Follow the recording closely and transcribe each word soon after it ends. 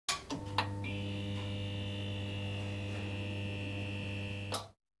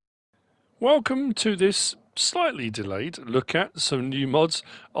Welcome to this slightly delayed look at some new mods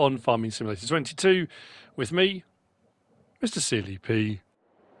on Farming Simulator 22 with me, MrSealyp.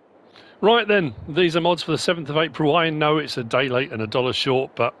 Right then, these are mods for the 7th of April. I know it's a day late and $1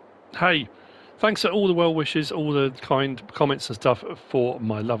 short, but hey, thanks for all the well wishes, all the kind comments and stuff for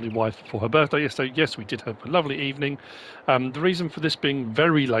my lovely wife for her birthday yesterday. Yes, we did have a lovely evening. The reason for this being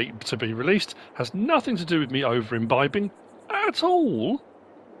very late to be released has nothing to do with me over imbibing at all.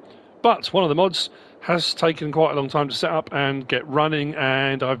 But one of the mods has taken quite a long time to set up and get running,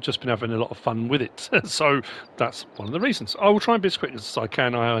 and I've just been having a lot of fun with it. So that's one of the reasons. I will try and be as quick as I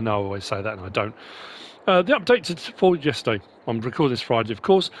can. I know I always say that and I don't. The update for yesterday, I'm recording this Friday, of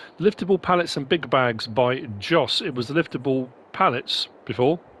course, liftable pallets and big bags by Joss. It was the liftable pallets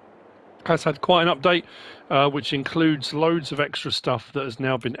before. Has had quite an update, which includes loads of extra stuff that has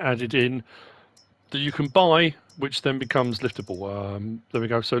now been added in that you can buy, which then becomes liftable. There we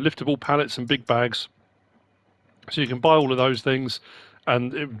go. So liftable pallets and big bags. So you can buy all of those things,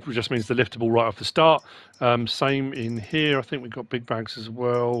 and it just means they're liftable right off the start. Same in here. I think we've got big bags as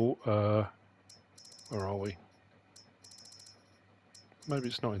well. Where are we? Maybe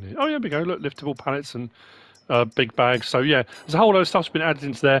it's not in here. Oh, yeah, we go. Look, liftable pallets and big bags. So yeah, there's a whole load of stuff's been added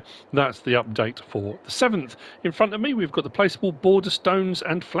into there. That's the update for the 7th. In front of me, we've got the Placeable, Borderstones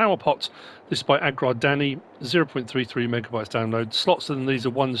and Flowerpot. This is by AgrarDani, 0.33 megabytes download. Slots in these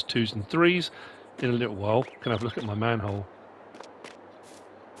are 1s, 2s and 3s. In a little while, can have a look at my manhole.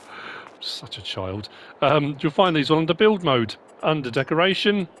 Such a child. You'll find these under build mode, under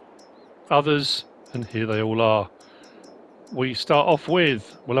decoration, others, and here they all are. We start off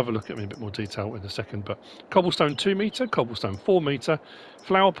with, we'll have a look at them in a bit more detail in a second, but cobblestone 2 metre, cobblestone 4 metre,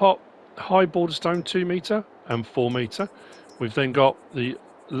 flower pot, high borderstone 2 metre and 4 metre. We've then got the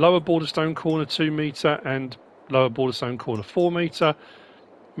lower borderstone corner 2 metre and lower borderstone corner 4 metre,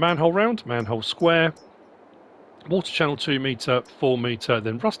 manhole round, manhole square, water channel 2 metre, 4 metre,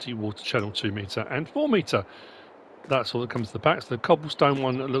 then rusty water channel 2 metre and 4 metre. That's all that comes to the back. So the cobblestone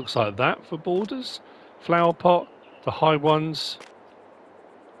one that looks like that for borders, flower pot, the high ones,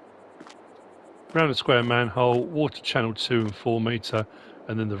 round and square manhole, water channel 2 and 4 metre,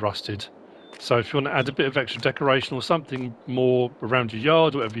 and then the rusted. So if you want to add a bit of extra decoration or something more around your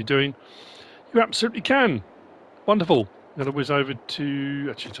yard, whatever you're doing, you absolutely can. Wonderful. I'm going to whiz over to,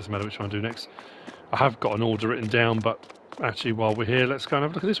 actually it doesn't matter which one I do next. I have got an order written down, but actually while we're here, let's go and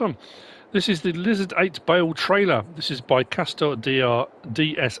have a look at this one. This is the Lizard 8 Bale trailer. This is by Kastor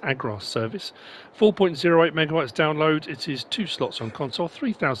D-S-Agrarservice. 4.08 megabytes download. It is 2 slots on console,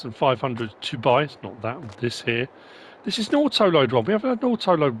 3,500 to buy. It's not that, this here. This is an Autoload one. We haven't had an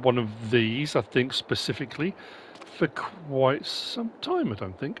Autoload one of these, I think, specifically, for quite some time, I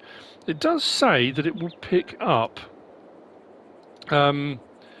don't think. It does say that it will pick up.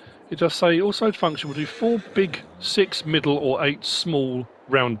 It does say also function will do 4 big, 6 middle, or 8 small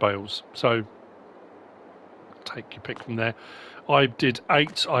round bales. So take your pick from there. I did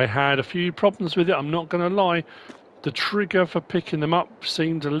 8. I had a few problems with it, I'm not going to lie. The trigger for picking them up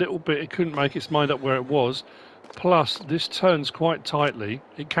seemed a little bit, it couldn't make its mind up where it was. Plus this turns quite tightly.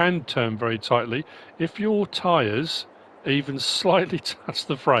 It can turn very tightly. If your tyres even slightly touch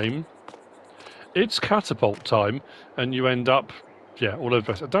the frame, it's catapult time and you end up, yeah, all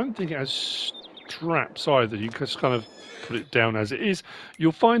over. I don't think it has straps either. You just kind of put it down as it is.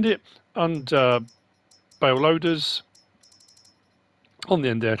 You'll find it under bale loaders on the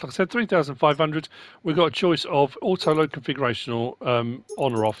end there. Like I said, 3,500. We've got a choice of auto load configuration or on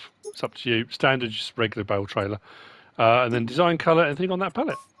or off. It's up to you. Standard, just regular bale trailer. And then design colour, anything on that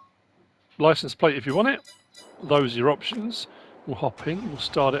pallet. License plate if you want it. Those are your options. We'll hop in. We'll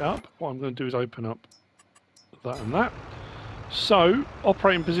start it up. What I'm going to do is open up that and that. So,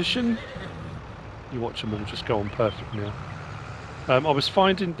 operating position. You watch them all just go on perfect now. I was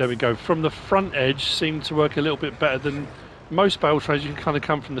finding, there we go, from the front edge seemed to work a little bit better than most bale trays. You can kind of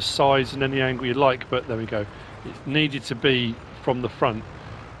come from the sides and any angle you like, but there we go. It needed to be from the front.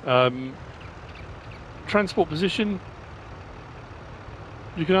 Transport position.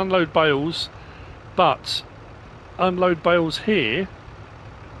 You can unload bales, but unload bales here,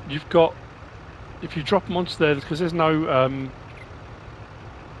 you've got, if you drop them onto there, because there's no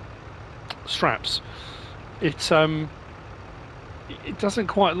straps, it doesn't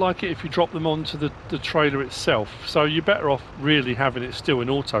quite like it if you drop them onto the trailer itself, so you're better off really having it still in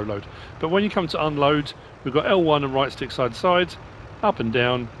auto load. But when you come to unload, we've got L1 and right stick side to side, up and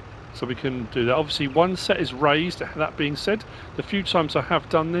down, so we can do that. Obviously one set is raised. That being said, the few times I have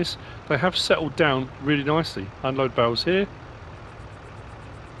done this, they have settled down really nicely. Unload bales here,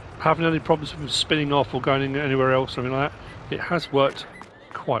 having any problems with them spinning off or going anywhere else or anything like that. It has worked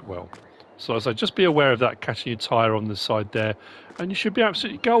quite well. So I say, just be aware of that catching your tyre on the side there, and you should be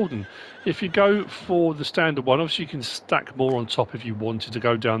absolutely golden. If you go for the standard one, obviously you can stack more on top if you wanted to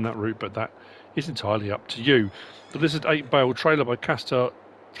go down that route, but that is entirely up to you. The Lizard 8 Bale trailer by Kastor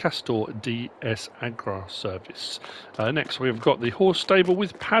D-S-Agrarservice. Next we've got the horse stable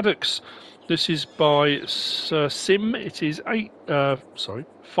with Paddocks. This is by SirSim. It is 5.03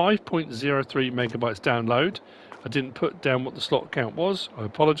 megabytes download. I didn't put down what the slot count was. I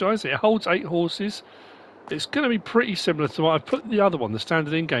apologise. It holds 8 horses. It's going to be pretty similar to what I put the other one, the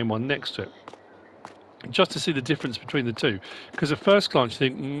standard in-game one, next to it, just to see the difference between the two. Because at first glance you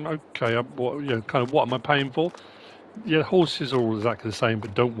think, okay, what am I paying for? Yeah, horses are all exactly the same,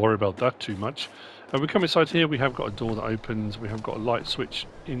 but don't worry about that too much. And we come inside here. We have got a door that opens. We have got a light switch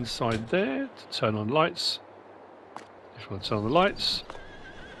inside there to turn on lights. If you want to turn on the lights,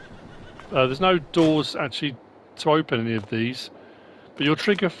 there's no doors actually to open any of these, but your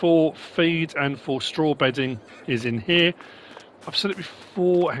trigger for feed and for straw bedding is in here. I've said it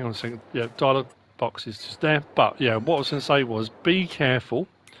before, hang on a second, yeah, dialogue box is just there, but yeah, what I was going to say was be careful.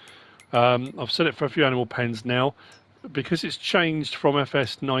 I've said it for a few animal pens now, because it's changed from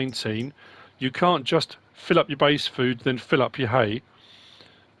FS19, you can't just fill up your base food then fill up your hay.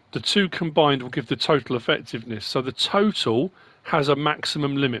 The two combined will give the total effectiveness, so the total has a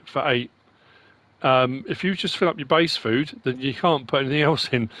maximum limit for 8. If you just fill up your base food, then you can't put anything else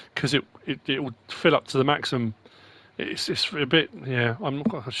in because it will fill up to the maximum. It's a bit, yeah, I'm not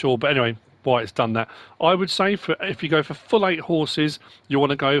quite sure, but anyway, why it's done that. I would say if you go for full 8 horses, you want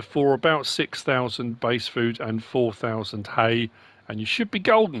to go for about 6,000 base food and 4,000 hay, and you should be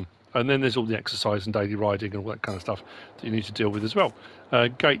golden. And then there's all the exercise and daily riding and all that kind of stuff that you need to deal with as well.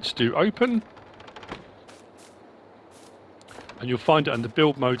 Gates do open. And you'll find it under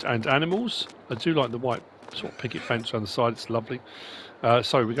build modes and animals. I do like the white sort of picket fence around the side, it's lovely.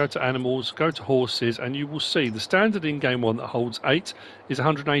 So we go to animals, go to horses, and you will see the standard in-game one that holds 8 is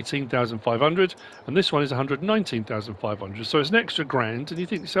 118,500, and this one is 119,500. So it's an extra grand, and you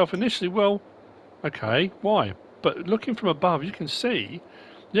think to yourself initially, well, okay, why? But looking from above, you can see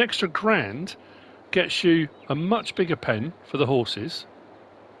the extra grand gets you a much bigger pen for the horses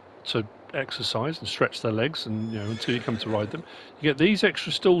to exercise and stretch their legs, and until you come to ride them. You get these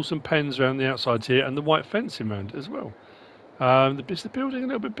extra stalls and pens around the outside here, and the white fencing around it as well. Is the building a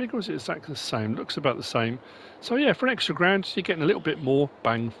little bit bigger, or is it exactly the same? Looks about the same. So yeah, for an extra grand, you're getting a little bit more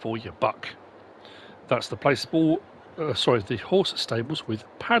bang for your buck. That's the Placeable, the horse stables with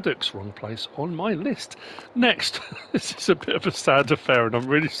Paddocks. Wrong place on my list. Next, this is a bit of a sad affair, and I'm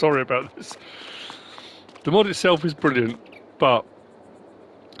really sorry about this. The mod itself is brilliant, but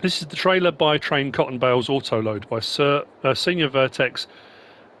this is the trailer by Train Cotton Bales Autoload by SrVertex,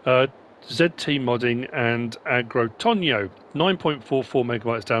 ZT Modding and AgroTonho. 9.44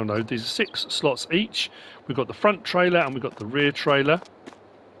 megabytes download. These are 6 slots each. We've got the front trailer and we've got the rear trailer.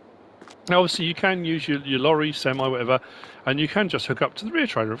 Now obviously you can use your lorry, semi, whatever, and you can just hook up to the rear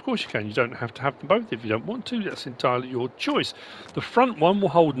trailer. Of course you can. You don't have to have them both if you don't want to. That's entirely your choice. The front one will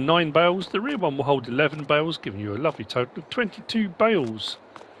hold 9 bales. The rear one will hold 11 bales, giving you a lovely total of 22 bales.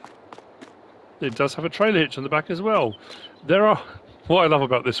 It does have a trailer hitch on the back as well. What I love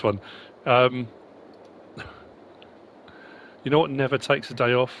about this one, you know what never takes a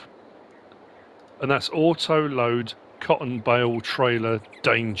day off? And that's Autoload cotton bale trailer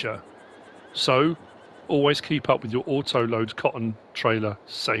danger. So always keep up with your Autoload cotton trailer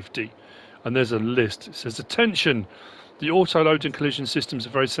safety. And there's a list. It says, attention, the Autoload and collision systems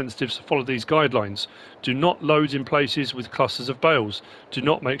are very sensitive, so follow these guidelines. Do not load in places with clusters of bales. Do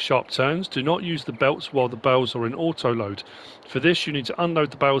not make sharp turns. Do not use the belts while the bales are in Autoload. For this, you need to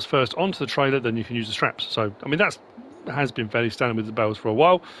unload the bales first onto the trailer, then you can use the straps. So, I mean, that has been fairly standard with the bales for a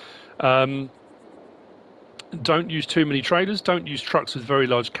while. Don't use too many trailers. Don't use trucks with very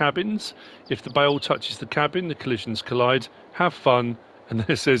large cabins. If the bale touches the cabin, the collisions collide. Have fun. And then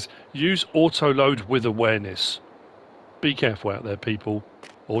it says, use Autoload with awareness. Be careful out there, people.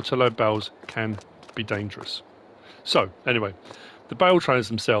 Autoload bales can be dangerous. So, anyway, the bale trailers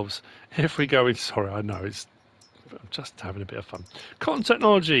themselves. If we go in, sorry, I know, I'm just having a bit of fun. Cotton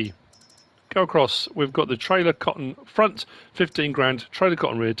technology. Go across. We've got the trailer cotton front, 15 grand. Trailer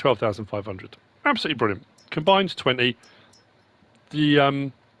cotton rear, 12,500. Absolutely brilliant. Combined 20.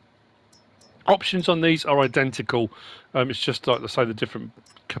 The options on these are identical. It's just like, let's say, the different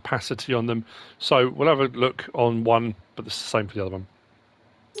capacity on them. So we'll have a look on one, but it's the same for the other one.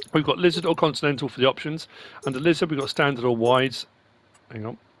 We've got Lizard or Continental for the options. Under Lizard, we've got Standard or Wides. Hang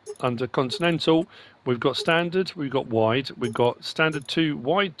on. Under Continental, we've got Standard, we've got Wide, we've got Standard 2,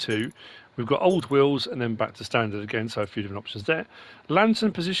 Wide 2, We've got old wheels and then back to standard again, so a few different options there.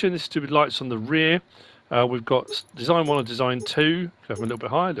 Lantern position, this is to do with lights on the rear. We've got design 1 and design 2. Go them a little bit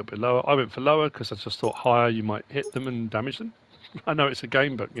higher, a little bit lower. I went for lower because I just thought higher you might hit them and damage them. I know it's a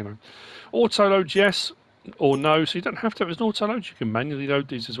game, but you know. Autoload, yes or no, so you don't have to have it as an autoload. You can manually load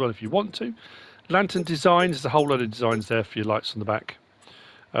these as well if you want to. Lantern designs, there's a whole load of designs there for your lights on the back.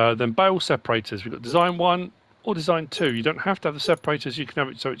 Then bale separators, we've got design 1 or design 2. You don't have to have the separators, you can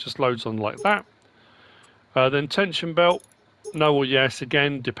have it so it just loads on like that. Then tension belt, no or yes.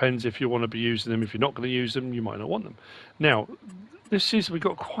 Again, depends if you want to be using them. If you're not going to use them, you might not want them. Now, we've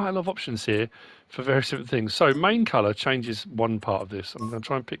got quite a lot of options here for various different things. So main colour changes one part of this. I'm going to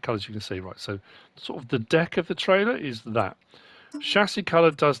try and pick colours you can see. Right, so sort of the deck of the trailer is that. Chassis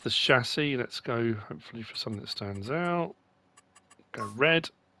colour does the chassis. Let's go hopefully for something that stands out. Go red.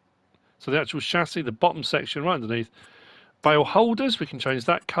 So the actual chassis, the bottom section right underneath. Bale holders, we can change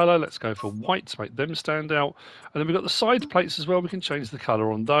that colour. Let's go for white to make them stand out. And then we've got the side plates as well. We can change the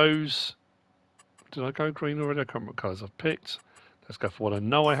colour on those. Did I go green already? I can't remember what colours I've picked. Let's go for what I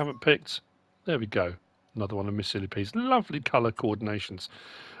know I haven't picked. There we go. Another one of MrSealyp's lovely colour coordinations.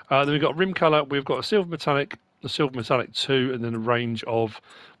 Then we've got rim colour. We've got a silver metallic, the silver metallic 2, and then a range of...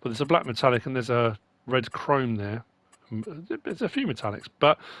 Well, there's a black metallic and there's a red chrome there. There's a few metallics,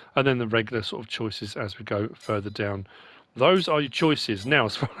 and then the regular sort of choices as we go further down. Those are your choices. Now,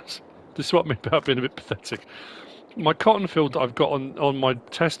 as far as this is what I mean about being a bit pathetic. My cotton field that I've got on my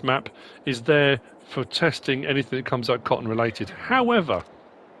test map is there for testing anything that comes out cotton related. However,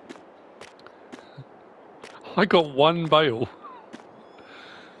 I got one bale.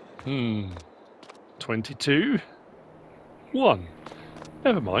 22. 1.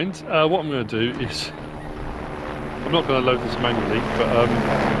 Never mind. What I'm going to do is... I'm not going to load this manually, but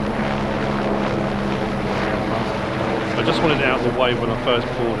I just wanted it out of the way when I first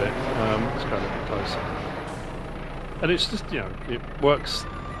bought it. Let's go a little bit closer. And it's just, you know, it works.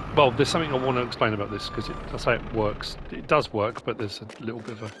 Well, there's something I want to explain about this because I say it works. It does work, but there's a little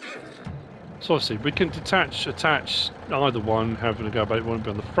bit of a... So obviously, we can attach either one, however we go about it. We want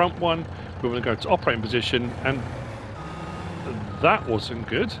to be on the front one. We want to go to operating position, and that wasn't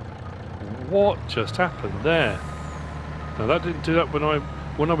good. What just happened there? Now that didn't do that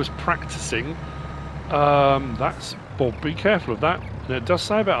when I was practicing. That's... Well, be careful of that. And it does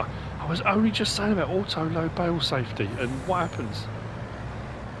say about... I was only just saying about auto-load bale safety, and what happens?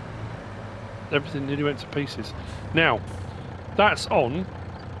 Everything nearly went to pieces. Now, that's on.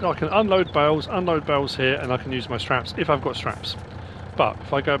 I can unload bales here, and I can use my straps if I've got straps. But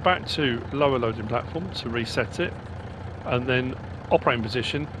if I go back to lower loading platform to reset it, and then operating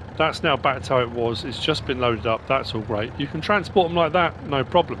position, that's now back to how it was. It's just been loaded up. That's all great. You can transport them like that, no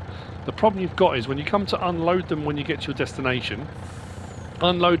problem. The problem you've got is when you come to unload them when you get to your destination,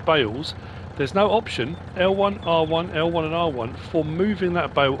 unload bales, there's no option, L1, R1, L1 and R1, for moving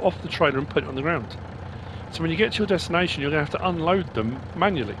that bale off the trailer and put it on the ground. So when you get to your destination, you're going to have to unload them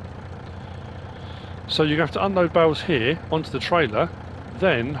manually. So you're going to have to unload bales here onto the trailer,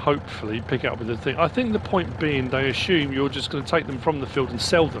 then hopefully pick it up with the thing. I think the point being they assume you're just going to take them from the field and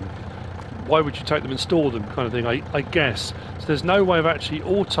sell them. Why would you take them and store them, kind of thing, I guess. So there's no way of actually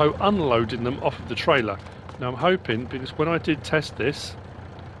auto-unloading them off of the trailer. Now I'm hoping, because when I did test this,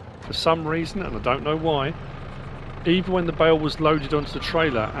 for some reason, and I don't know why, even when the bale was loaded onto the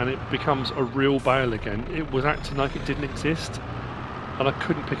trailer and it becomes a real bale again, it was acting like it didn't exist, and I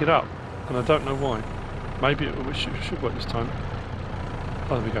couldn't pick it up, and I don't know why. Maybe it should work this time.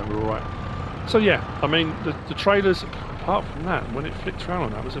 Oh, there we go, we're alright. So yeah, I mean, the trailers, apart from that, when it flicked around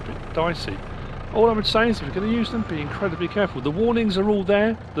on that, was a bit dicey. All I would say is if you're going to use them, be incredibly careful. The warnings are all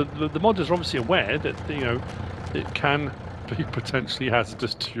there. The modders are obviously aware that, you know, it can be potentially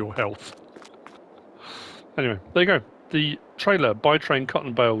hazardous to your health. Anyway, there you go. The trailer by Train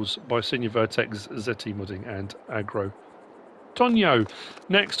Cotton Bales by SrVertex, ZT Modding and AgroTonho.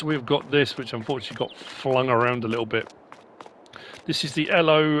 Next we've got this, which unfortunately got flung around a little bit. This is the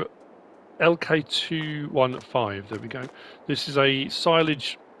Elho LK215. There we go. This is a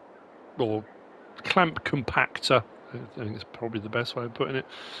silage or clamp compactor. I think it's probably the best way of putting it.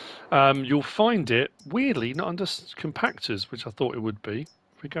 You'll find it, weirdly, not under compactors, which I thought it would be.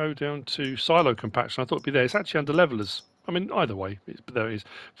 If we go down to silo compaction, I thought it'd be there. It's actually under levelers. I mean, either way, there it is.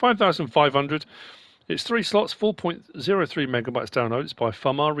 5,500. It's 3 slots, 4.03 megabytes download. It's by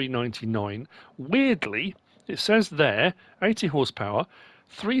Famari99. Weirdly, it says there, 80 horsepower,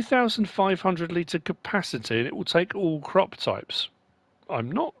 3,500 litre capacity, and it will take all crop types.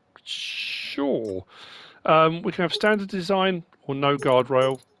 I'm not sure. We can have standard design or no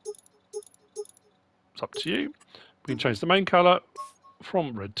guardrail. It's up to you. We can change the main colour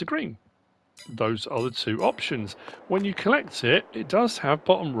from red to green. those are the two options. When you collect it, it does have,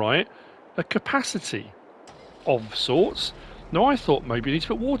 bottom right, a capacity of sorts. Now I thought maybe you need to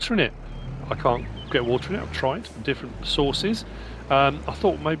put water in it. I can't get water in it. I've tried different sources. I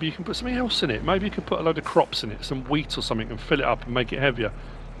thought maybe you can put something else in it. Maybe you could put a load of crops in it, some wheat or something, and fill it up and make it heavier.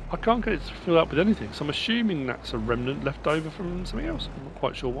 I can't get it to fill up with anything, so I'm assuming that's a remnant left over from something else. I'm not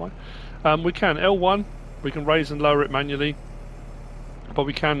quite sure why. We can L1, we can raise and lower it manually, but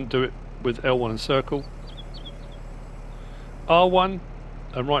we can do it with L1 and circle. R1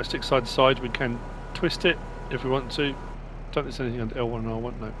 and right stick side to side, we can twist it if we want to. Don't think there's anything under L1 and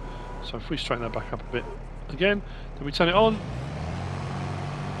R1, no. So if we straighten that back up a bit again, then we turn it on.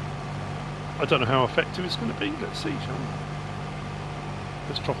 I don't know how effective it's going to be. Let's see, shall we?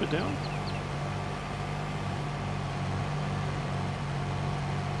 Let's drop it down.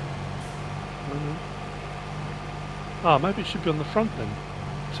 Ah, maybe it should be on the front then.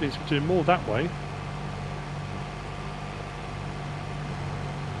 Seems we're doing more that way.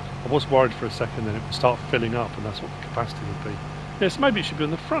 I was worried for a second then it would start filling up and that's what the capacity would be. Yes, maybe it should be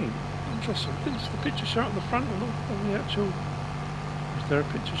on the front. Interesting. I think it's the picture showing on the front or not on the actual... Is there a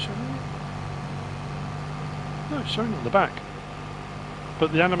picture showing it? No, it's showing on the back.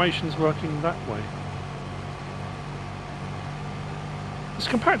 But the animation's working that way. It's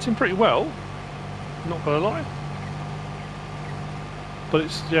compacting pretty well, not gonna lie. But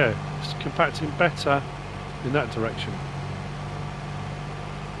it's, yeah, it's compacting better in that direction.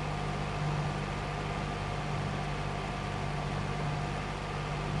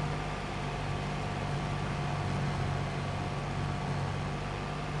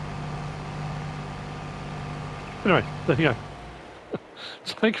 Anyway, there you go.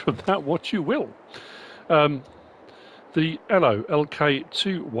 Take from that what you will. The Elho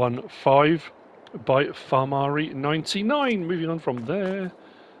LK215 by Farmari99. Moving on from there.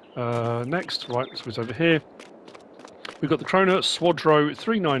 Next, right, so it's over here. We've got the Krone Swadro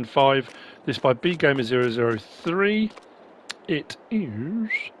 395. This by BGamer003. It is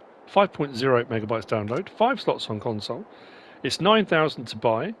 5.08 megabytes download, 5 slots on console. It's 9,000 to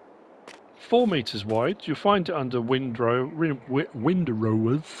buy. 4 meters wide. You'll find it under windrows,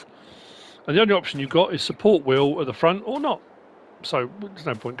 and the only option you've got is support wheel at the front or not. So there's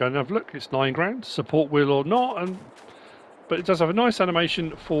no point going and have a look. It's £9, support wheel or not, but it does have a nice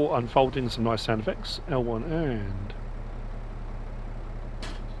animation for unfolding, some nice sound effects. L1 and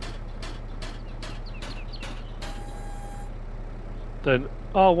then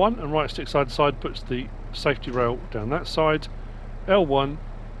R1 and right stick side to side puts the safety rail down that side. L1.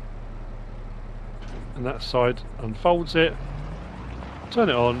 And that side unfolds it, turn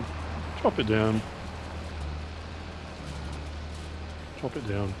it on, drop it down, there we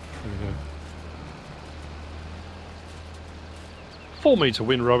go. 4 meter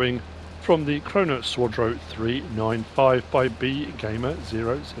wind rowing from the Krone Swadro 395 by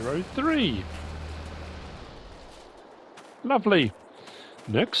BGamer003. Lovely.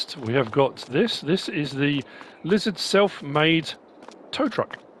 Next we have got this. This is the Lizard Selfmade tow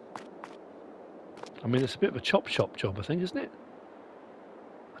truck. I mean, it's a bit of a chop shop job, I think, isn't it?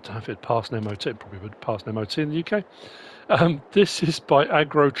 I don't know if it'd pass an MOT. It probably would pass an MOT in the UK. This is by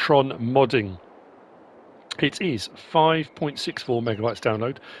AgroTron Modding. It is 5.64 megabytes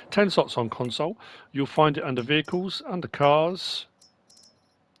download, 10 slots on console. You'll find it under vehicles, under cars.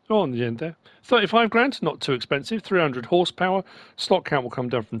 Oh, on the end there. 35 grand, not too expensive. 300 horsepower. Slot count will come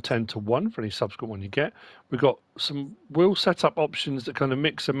down from 10 to 1 for any subsequent one you get. We've got some wheel setup options that kind of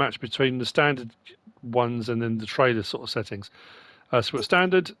mix and match between the standard ones and then the trailer sort of settings. So we've got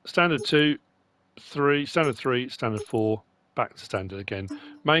standard, standard 2, 3, standard 3, standard 4, back to standard again.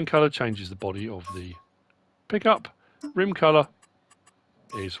 Main colour changes the body of the pickup. Rim colour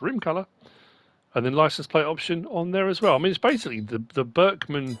is rim colour. And then license plate option on there as well. I mean, it's basically the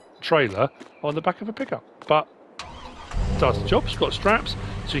Berkman trailer on the back of a pickup. But it does the job. It's got straps,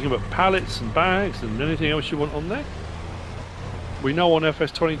 so you can put pallets and bags and anything else you want on there. We know on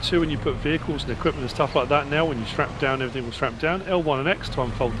FS22 when you put vehicles and equipment and stuff like that now, when you strap down, everything will strap down. L1 and X to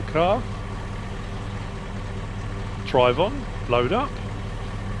unfold the car. Drive on, load up.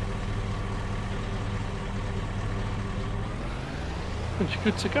 And you're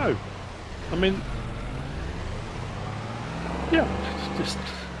good to go. I mean, yeah, it's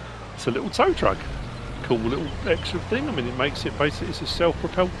a little tow truck. Cool little extra thing. I mean, it makes it basically, it's a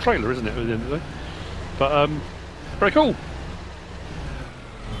self-propelled trailer, isn't it, at the end of the day? But, very cool.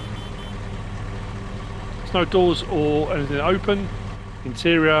 There's no doors or anything open.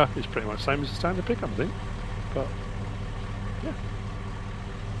 Interior is pretty much the same as a standard pickup, I think. But, yeah.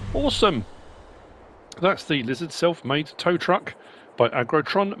 Awesome. That's the Lizard Self-Made tow truck by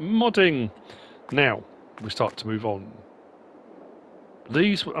AgroTron modding. Now we start to move on.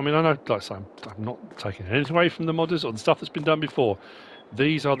 These, I mean, I know, like I say, I'm not taking anything away from the modders or the stuff that's been done before.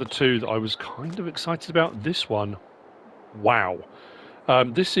 These are the two that I was kind of excited about. This one, wow.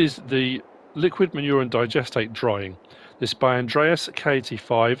 This is the liquid manure and digestate drying. This by Andreas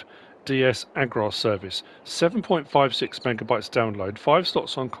K85 D-S-Agrarservice. 7.56 megabytes download, 5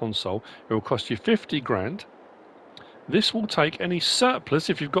 slots on console. It will cost you 50 grand. This will take any surplus,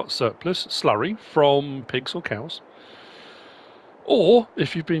 if you've got surplus, slurry from pigs or cows. Or,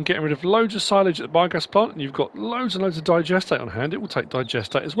 if you've been getting rid of loads of silage at the biogas plant and you've got loads and loads of digestate on hand, it will take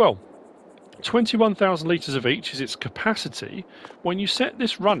digestate as well. 21,000 litres of each is its capacity. When you set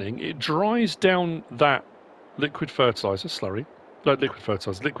this running, it dries down that liquid fertiliser, slurry, no, liquid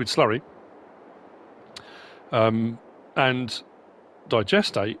fertiliser, liquid slurry, and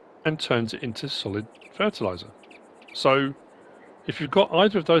digestate, and turns it into solid fertiliser. So, if you've got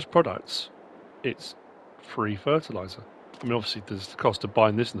either of those products, it's free fertiliser. I mean, obviously, there's the cost of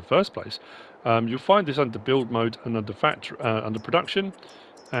buying this in the first place. You'll find this under build mode and under under production,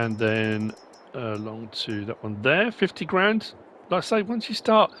 and then along to that one there, 50 grand. Like I say, once you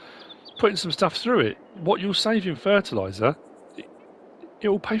start putting some stuff through it, what you'll save in fertiliser, it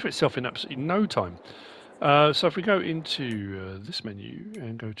will pay for itself in absolutely no time. So if we go into this menu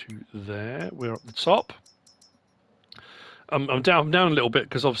and go to there, we're at the top. I'm down a little bit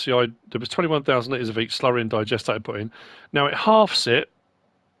because obviously there was 21,000 litres of each slurry and digestate I put in. Now it halves it,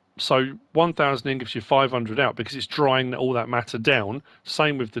 so 1,000 in gives you 500 out because it's drying all that matter down.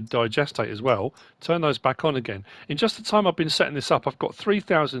 Same with the digestate as well. Turn those back on again. In just the time I've been setting this up, I've got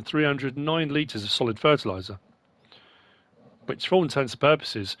 3,309 litres of solid fertiliser, which for all intents and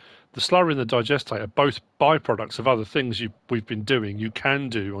purposes, the slurry and the digestate are both byproducts of other things we've been doing, you can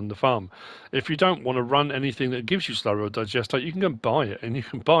do on the farm. If you don't want to run anything that gives you slurry or digestate, you can go and buy it, and you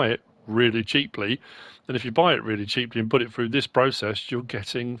can buy it really cheaply. And if you buy it really cheaply and put it through this process, you're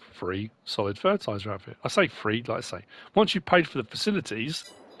getting free solid fertiliser out of it. I say free, like I say. Once you've paid for the facilities,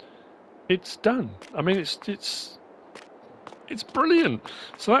 it's done. I mean, it's brilliant.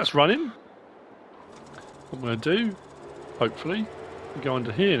 So that's running. What I'm going to do, hopefully, we go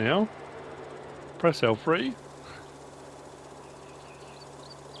under here now, press L3.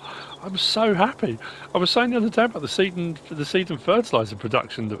 I'm so happy. I was saying the other day about the seed and fertiliser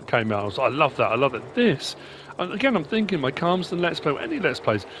production that came out. I was like, I love that. I love it. This, and again, I'm thinking my Calmsden Let's Play, or any Let's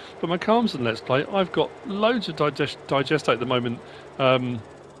Plays, but my Calmsden Let's Play, I've got loads of digestate at the moment in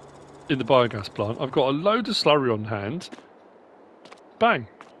the biogas plant. I've got a load of slurry on hand. Bang.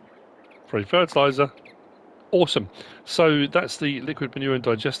 Free fertiliser. Awesome. So that's the liquid manure and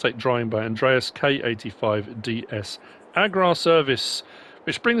digestate drying by Andreas K85 D-S-Agrarservice,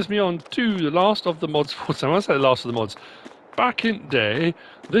 which brings me on to the last of the mods for time. I say the last of the mods. Back in the day,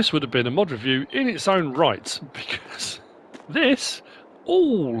 this would have been a mod review in its own right, because this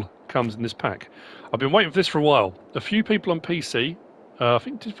all comes in this pack. I've been waiting for this for a while. A few people on PC, I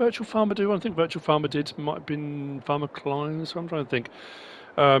think, did Virtual Farmer do one? I think Virtual Farmer did. Might have been Farmer Klein, so I'm trying to think.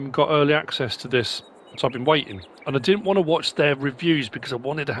 Got early access to this. So I've been waiting, and I didn't want to watch their reviews because I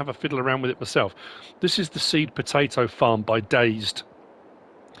wanted to have a fiddle around with it myself. This is the Seedpotato farm by Dazed.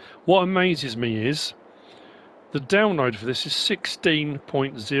 What amazes me is the download for this is 16.03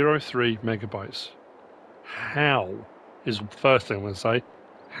 megabytes. How is the first thing I'm going to say.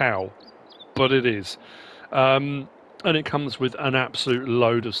 How? But it is. And it comes with an absolute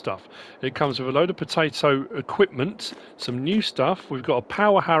load of stuff. It comes with a load of potato equipment, some new stuff. We've got a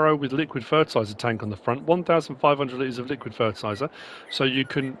power harrow with liquid fertiliser tank on the front, 1,500 litres of liquid fertiliser, so you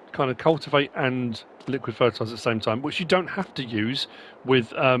can kind of cultivate and liquid fertiliser at the same time, which you don't have to use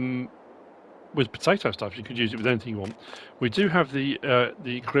with potato stuff. You could use it with anything you want. We do have the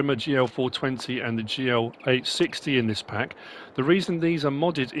Grimmer GL420 and the GL860 in this pack. The reason these are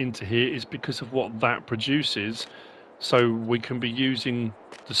modded into here is because of what that produces. So we can be using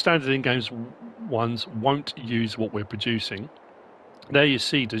the standard in-games ones won't use what we're producing. They're your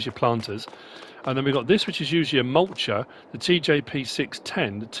seeders, your planters. And then we've got this, which is usually a mulcher, the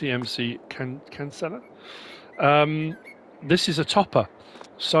TJP610, the TMC Cancella. This is a topper.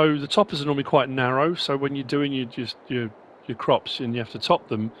 So the toppers are normally quite narrow. So when you're doing your crops and you have to top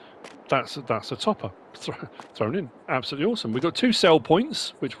them, that's a topper thrown in. Absolutely awesome. We've got 2 sell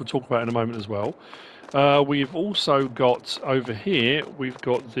points, which we'll talk about in a moment as well. We've also got over here, we've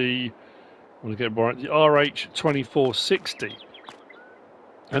got the RH2460.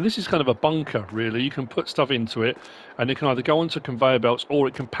 And this is kind of a bunker, really. You can put stuff into it, and it can either go onto conveyor belts or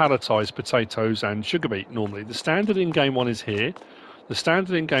it can palletize potatoes and sugar beet normally. The standard in-game one is here. The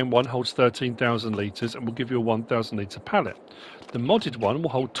standard in-game one holds 13,000 litres and will give you a 1,000 litre pallet. The modded one will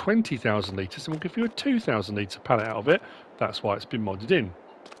hold 20,000 litres and will give you a 2,000 litre pallet out of it. That's why it's been modded in.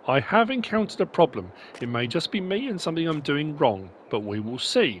 I have encountered a problem. It may just be me and something I'm doing wrong, but we will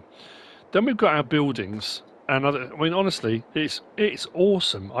see. Then we've got our buildings. And I mean, honestly, it's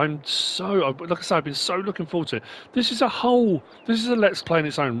awesome. Like I said, I've been so looking forward to it. This is a Let's Play in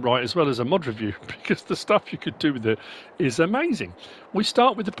its own right, as well as a mod review, because the stuff you could do with it is amazing. We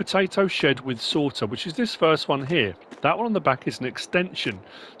start with the potato shed with sorter, which is this first one here. That one on the back is an extension.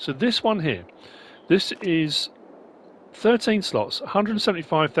 So this one here, this is 13 slots,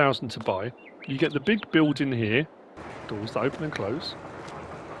 175,000 to buy. You get the big building here, doors that open and close,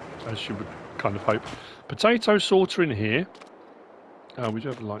 as you would kind of hope. Potato sorter in here. We do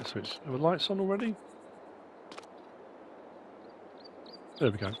have a light switch. Are the lights on already? There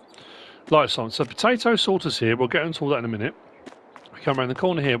we go. Lights on. So potato sorters here. We'll get into all that in a minute. We come around the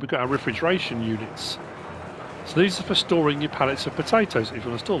corner here. We've got our refrigeration units. So these are for storing your pallets of potatoes if you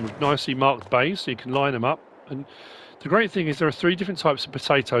want to store them with nicely marked bays, so you can line them up. And the great thing is there are 3 different types of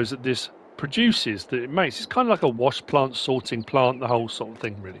potatoes that this produces, that it makes. It's kind of like a wash plant, sorting plant, the whole sort of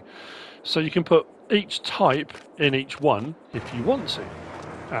thing, really. So you can put each type in each one if you want to.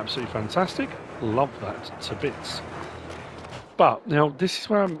 Absolutely fantastic. Love that to bits. But now this is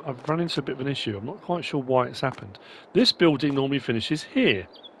where I've run into a bit of an issue. I'm not quite sure why it's happened. This building normally finishes here,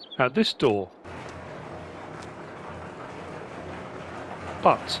 at this door.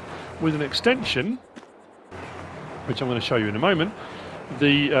 But with an extension, which I'm going to show you in a moment,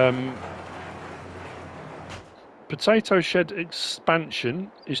 the potato shed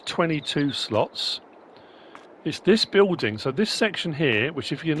expansion is 22 slots. It's this building, so this section here,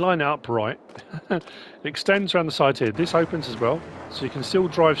 which if you can line it up right, extends around the side here. This opens as well, so you can still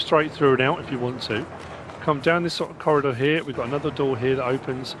drive straight through and out if you want to. Come down this sort of corridor here, we've got another door here that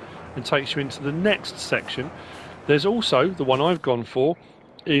opens and takes you into the next section. There's also, the one I've gone for,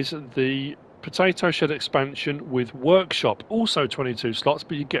 is the potato shed expansion with workshop, also 22 slots,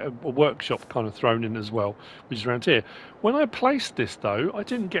 but you get a workshop kind of thrown in as well, which is around here. When I placed this though, I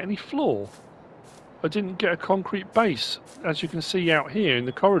didn't get any floor. I didn't get a concrete base, as you can see out here in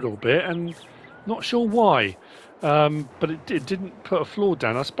the corridor bit, and not sure why. But it didn't put a floor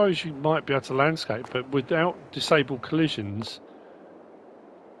down. I suppose you might be able to landscape, but without disabled collisions,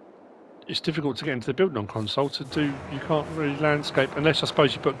 it's difficult to get into the building on console to do. You can't really landscape unless I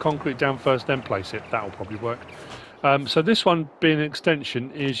suppose you put concrete down first, then place it. That'll probably work. So this one being an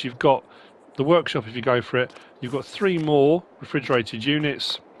extension is you've got the workshop if you go for it. You've got 3 more refrigerated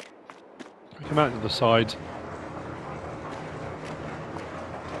units. We come out to the side.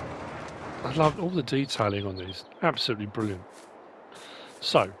 I love all the detailing on these. Absolutely brilliant.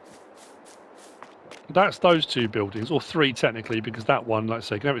 So that's those 2 buildings, or 3 technically, because that one, like I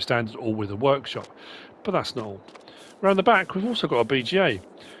say, can have it standard all with a workshop. But that's not all. Around the back, we've also got a BGA.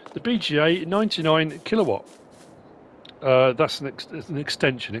 The BGA, 99 kilowatt. That's an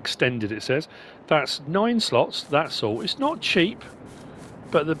extension, extended it says. That's 9 slots, that's all. It's not cheap,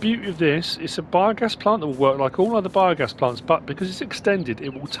 but the beauty of this, it's a biogas plant that will work like all other biogas plants, but because it's extended,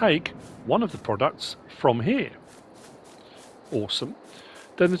 it will take one of the products from here. Awesome.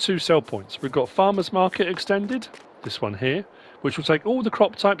 Then the 2 sell points. We've got Farmers Market extended, this one here, which will take all the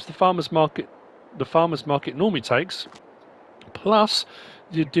crop types the Farmers Market normally takes, plus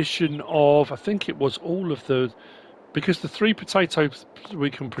the addition of, I think it was all of the, because the 3 potatoes we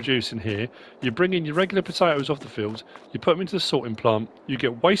can produce in here, you bring in your regular potatoes off the field, you put them into the sorting plant, you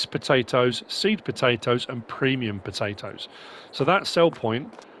get waste potatoes, seed potatoes and premium potatoes. So that sell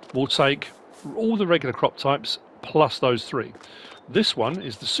point will take all the regular crop types plus those 3. This one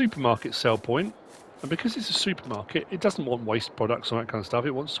is the supermarket sell point, and because it's a supermarket, it doesn't want waste products and that kind of stuff,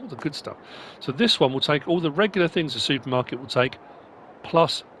 it wants all the good stuff. So this one will take all the regular things the supermarket will take,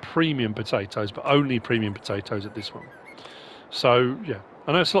 plus premium potatoes, but only premium potatoes at this one. So, yeah,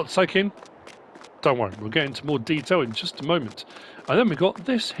 I know it's a lot to take in. Don't worry, we'll get into more detail in just a moment. And then we've got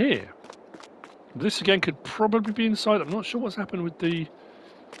this here. This, again, could probably be inside. I'm not sure what's happened with the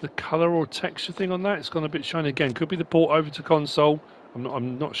colour or texture thing on that. It's gone a bit shiny again. Could be the port over to console.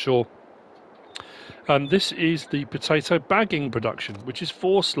 I'm not sure. This is the potato bagging production, which is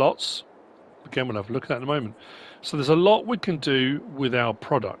 4 slots. Again, we'll have a look at that in a moment. So there's a lot we can do with our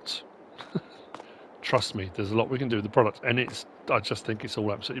product. Trust me, there's a lot we can do with the product, and I just think it's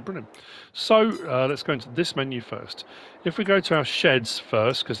all absolutely brilliant. So let's go into this menu first. If we go to our sheds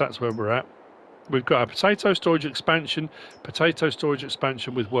first, because that's where we're at, we've got our potato storage expansion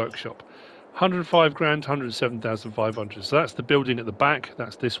with workshop. 105 grand, 107,500. So that's the building at the back.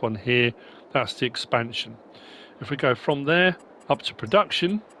 That's this one here. That's the expansion. If we go from there up to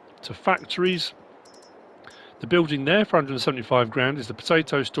production, to factories. The building there for 175 grand is the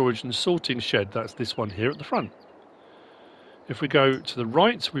potato storage and sorting shed. That's this one here at the front. If we go to the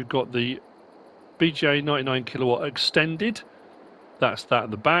right, we've got the BGA 99 kilowatt extended. That's that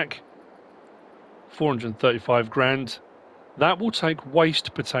at the back. 435 grand. That will take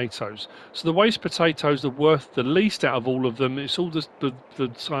waste potatoes. So the waste potatoes are worth the least out of all of them. It's all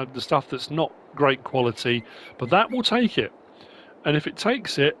the stuff that's not great quality, but that will take it. And if it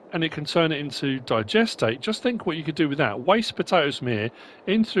takes it and it can turn it into digestate, just think what you could do with that. Waste potatoes from here,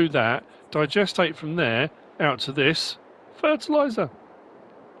 in through that, digestate from there, out to this, fertiliser.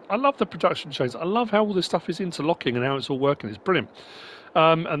 I love the production chains. I love how all this stuff is interlocking and how it's all working. It's brilliant.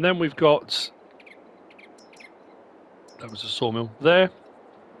 And then we've got... That was a sawmill there.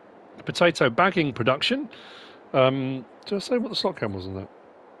 Potato bagging production. Did I say what the slot count was on that?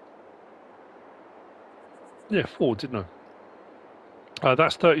 Yeah, 4, didn't I?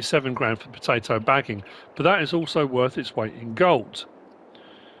 That's 37 grand for potato bagging, but that is also worth its weight in gold.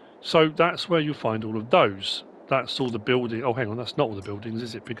 So that's where you'll find all of those. That's all the building. Oh, hang on, that's not all the buildings,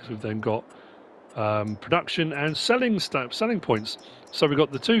 is it? Because we've then got production and selling points. So we've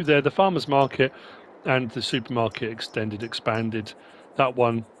got the two there, the farmer's market and the supermarket extended, expanded. That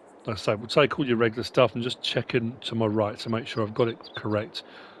one, like I say, we'll take all your regular stuff and just check in to my right to make sure I've got it correct.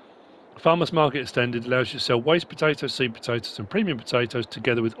 Farmers Market Extended allows you to sell waste potatoes, seed potatoes and premium potatoes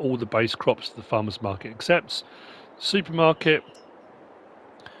together with all the base crops the farmers market accepts. Supermarket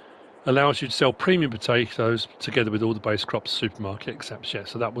allows you to sell premium potatoes together with all the base crops the supermarket accepts. Yeah,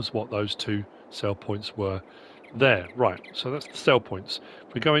 so that was what those two sell points were there. Right, so that's the sell points.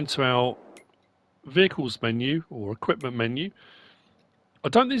 If we go into our vehicles menu or equipment menu, I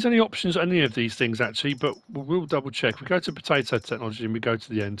don't think there's any options on any of these things actually, but we'll double check. We go to potato technology and we go to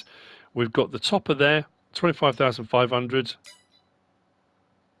the end. We've got the topper there, 25,500,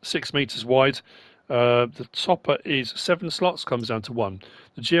 6 meters wide. The topper is 7 slots, comes down to 1.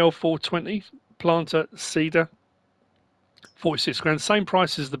 The GL420 planter seeder, 46 grand, same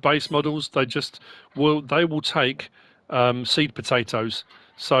price as the base models. They will take seed potatoes.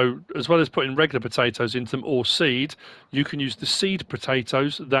 So as well as putting regular potatoes into them or seed, you can use the seed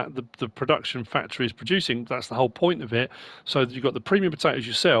potatoes that the production factory is producing. That's the whole point of it. So you've got the premium potatoes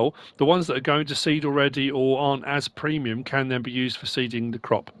you sell. The ones that are going to seed already or aren't as premium can then be used for seeding the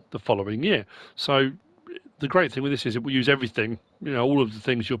crop the following year. So the great thing with this is it will use everything, you know, all of the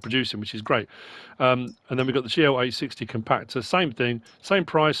things you're producing, which is great. And then we've got the GL860 compactor, same thing, same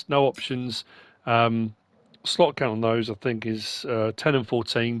price, no options. Slot count on those I think is 10 and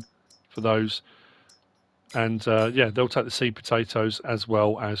 14 for those, and yeah, they'll take the seed potatoes as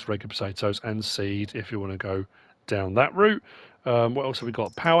well as regular potatoes and seed if you want to go down that route. What else have we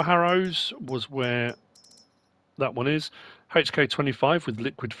got? Power harrows was where that one is. HK25 with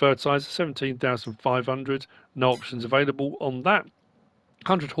liquid fertilizer, 17,500, no options available on that.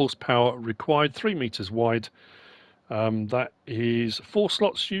 100 horsepower required, 3 meters wide. That is 4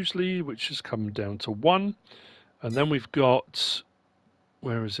 slots usually, which has come down to 1. And then we've got,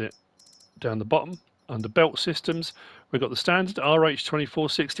 where is it? Down the bottom, under belt systems, we've got the standard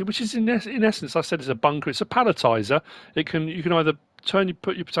RH2460, which is in essence, I said, it's a bunker. It's a palletizer. You can either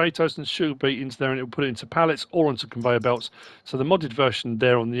put your potatoes and sugar beet into there and it will put it into pallets or onto conveyor belts. So the modded version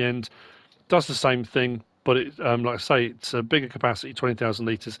there on the end does the same thing. But it, like I say, it's a bigger capacity, 20,000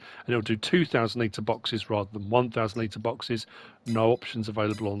 litres, and it'll do 2,000 litre boxes rather than 1,000 litre boxes. No options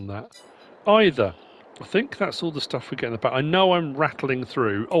available on that either. I think that's all the stuff we get in the back. I know I'm rattling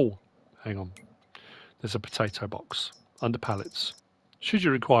through. Oh, hang on. There's a potato box under pallets, should you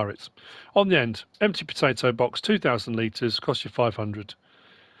require it. On the end, empty potato box, 2,000 litres, costs you 500.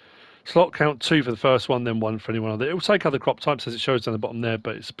 Slot count 2 for the first one, then 1 for anyone other. It will take other crop types as it shows down the bottom there,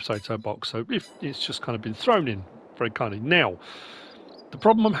 but it's a potato box, so if it's just kind of been thrown in very kindly. Now, the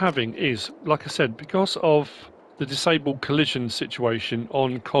problem I'm having is, like I said, because of the disabled collision situation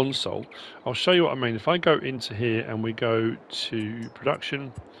on console, I'll show you what I mean. If I go into here and we go to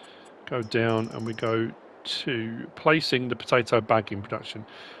production, go down and we go to placing the potato bag in production.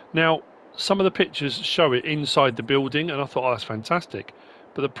 Now, some of the pictures show it inside the building, and I thought, oh, that's fantastic.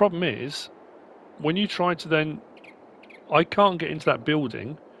 But the problem is, when you try to then, I can't get into that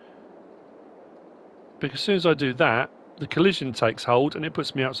building because as soon as I do that, the collision takes hold and it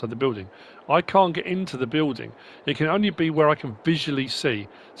puts me outside the building. I can't get into the building. It can only be where I can visually see.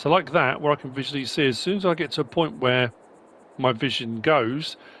 So like that, where I can visually see, as soon as I get to a point where my vision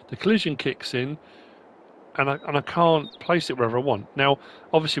goes, the collision kicks in, and I can't place it wherever I want. Now,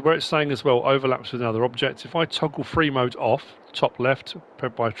 obviously, where it's saying as well overlaps with another object, if I toggle free mode off, top left,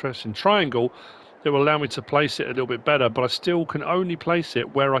 by pressing triangle, it will allow me to place it a little bit better, but I still can only place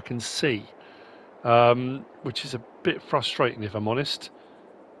it where I can see, which is a bit frustrating if I'm honest.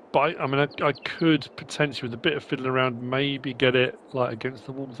 But I mean, I could potentially, with a bit of fiddling around, maybe get it like against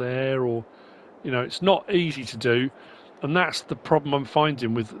the wall there, or it's not easy to do, and that's the problem I'm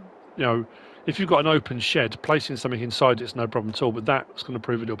finding with, if you've got an open shed, placing something inside it's no problem at all, but that's going to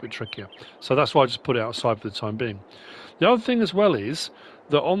prove a little bit trickier. So that's why I just put it outside for the time being. The other thing as well is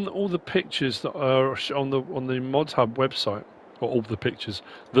that on all the pictures that are on the Mod Hub website, or all the pictures,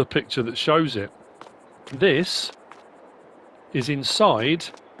 the picture that shows it, this is inside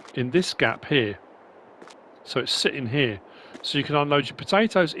in this gap here, so it's sitting here, so you can unload your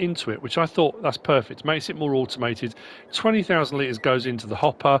potatoes into it, which I thought that's perfect. Makes it more automated. 20,000 litres goes into the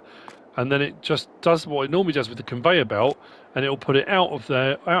hopper, and then it just does what it normally does with the conveyor belt, and it'll put it out of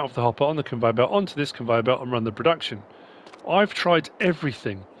the hopper on the conveyor belt onto this conveyor belt and run the production. I've tried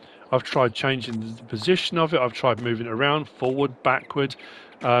everything. I've tried changing the position of it. I've tried moving it around, forward, backward.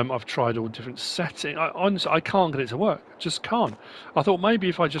 I've tried all different settings. Honestly, I can't get it to work. Just can't. I thought maybe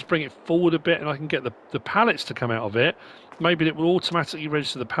if I just bring it forward a bit and I can get the pallets to come out of it, maybe it will automatically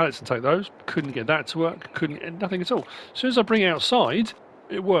register the pallets and take those. Couldn't get that to work. Nothing at all. As soon as I bring it outside,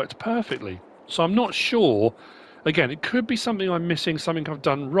 it worked perfectly. So I'm not sure. Again, it could be something I'm missing, something I've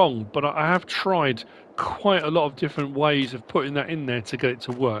done wrong, but I have tried quite a lot of different ways of putting that in there to get it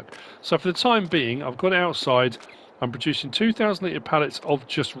to work. So for the time being, I've got it outside. I'm producing 2,000 litre pallets of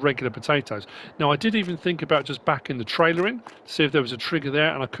just regular potatoes. Now, I did even think about just backing the trailer in, to see if there was a trigger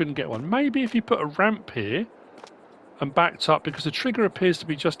there, and I couldn't get one. Maybe if you put a ramp here and backed up, because the trigger appears to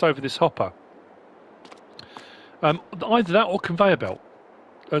be just over this hopper. Either that or conveyor belt.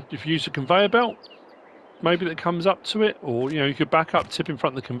 If you use a conveyor belt, maybe that comes up to it, or you could back up, tip in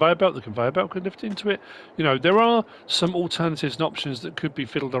front of the conveyor belt could lift into it. There are some alternatives and options that could be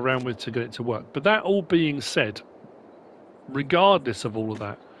fiddled around with to get it to work. But that all being said, regardless of all of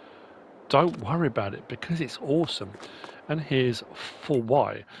that, don't worry about it, because it's awesome. And here's for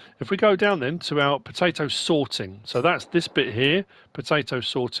why. If we go down then to our potato sorting, so that's this bit here, potato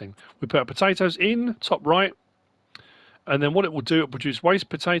sorting. We put our potatoes in, top right, and then what it will do, it will produce waste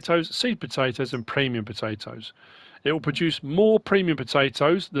potatoes, seed potatoes, and premium potatoes. It will produce more premium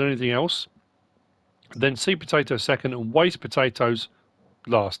potatoes than anything else, then seed potatoes second, and waste potatoes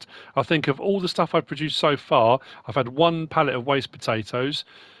last. I think of all the stuff I've produced so far, I've had one pallet of waste potatoes,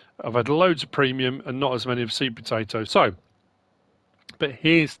 I've had loads of premium, and not as many of seed potatoes. So, but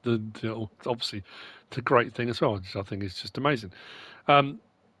here's obviously the great thing as well, which I think is just amazing.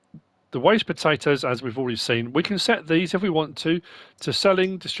 The waste potatoes, as we've already seen, we can set these if we want to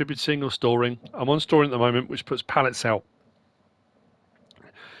selling, distributing, or storing. I'm on storing at the moment, which puts pallets out.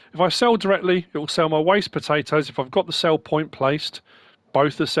 If I sell directly, it will sell my waste potatoes. If I've got the sell point placed,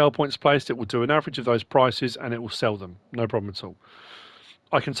 both the sell points placed, it will do an average of those prices and it will sell them. No problem at all.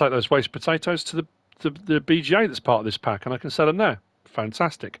 I can take those waste potatoes to the BGA that's part of this pack, and I can sell them there.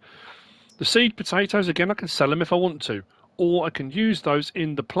 Fantastic. The seed potatoes, again, I can sell them if I want to, or I can use those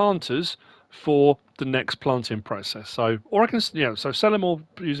in the planters for the next planting process. So, or I can, so sell them or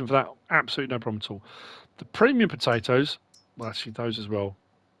use them for that. Absolutely no problem at all. The premium potatoes, well, actually those as well.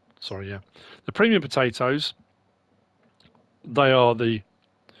 Sorry, yeah. The premium potatoes, they are the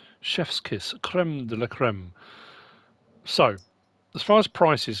chef's kiss, creme de la creme. So, as far as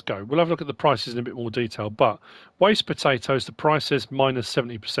prices go, we'll have a look at the prices in a bit more detail, but waste potatoes, the price is minus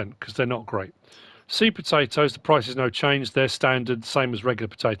 70% because they're not great. Seed potatoes, the price is no change. They're standard, same as regular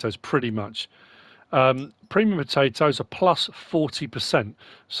potatoes, pretty much. Premium potatoes are plus 40%.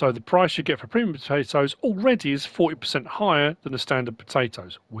 So the price you get for premium potatoes already is 40% higher than the standard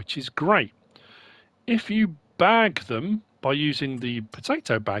potatoes, which is great. If you bag them by using the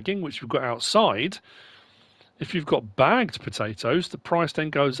potato bagging, which we've got outside, if you've got bagged potatoes, the price then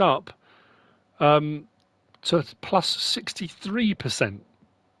goes up to plus 63%.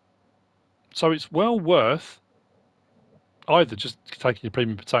 So it's well worth either just taking your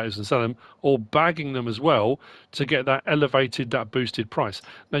premium potatoes and selling them, or bagging them as well to get that elevated, that boosted price.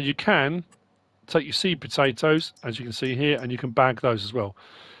 Now you can take your seed potatoes, as you can see here, and you can bag those as well.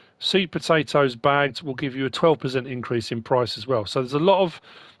 Seed potatoes bagged will give you a 12% increase in price as well. So there's a lot of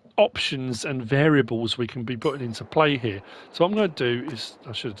options and variables we can be putting into play here. So what I'm going to do is,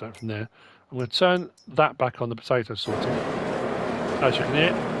 I should have done it from there, I'm going to turn that back on the potato sorting. As you can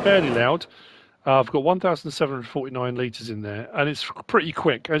hear, fairly loud. I've got 1,749 litres in there, and it's pretty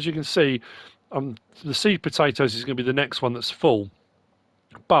quick. As you can see, the seed potatoes is going to be the next one that's full.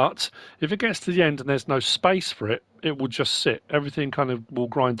 But if it gets to the end and there's no space for it, it will just sit. Everything kind of will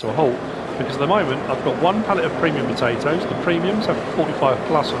grind to a halt, because at the moment I've got one pallet of premium potatoes. The premiums have 45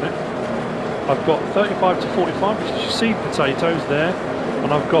 plus on it. I've got 35 to 45, which is your seed potatoes there,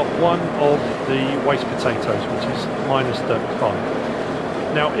 and I've got one of the waste potatoes, which is minus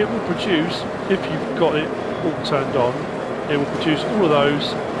 35. Now it will produce, if you've got it all turned on, it will produce all of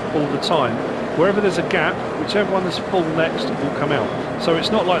those all the time. Wherever there's a gap, whichever one is full next will come out. So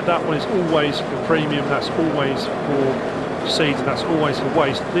it's not like that one is always for premium, that's always for seeds, and that's always for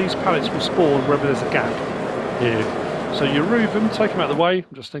waste. These pallets will spawn wherever there's a gap here. So you remove them, take them out of the way.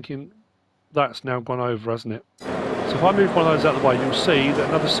 I'm just thinking that's now gone over, hasn't it? So if I move one of those out of the way, you'll see that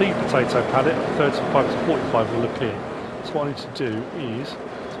another seed potato pallet of 35 to 45 will appear. So what I need to do is,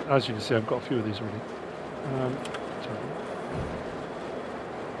 as you can see, I've got a few of these already.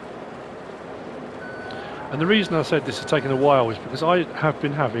 And the reason I said this has taken a while is because I have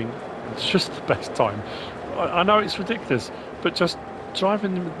been having, it's just the best time. I know it's ridiculous, but just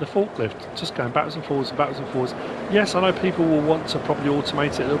driving the forklift, just going backwards and forwards and backwards and forwards. Yes, I know people will want to probably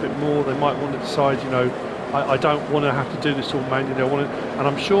automate it a little bit more. They might want to decide, you know, I don't want to have to do this all manually. And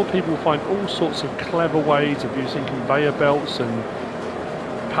I'm sure people will find all sorts of clever ways of using conveyor belts and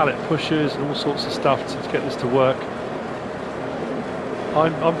pallet pushers and all sorts of stuff to get this to work.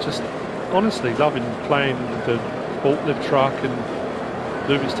 I'm just honestly loving playing the forklift truck and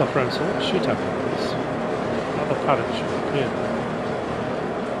moving stuff around. So what should happen with this? Another pallet should appear.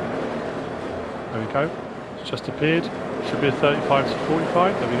 There we go. It's just appeared. Should be a 35 to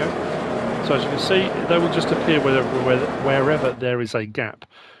 45. There we go. So as you can see, they will just appear wherever there is a gap.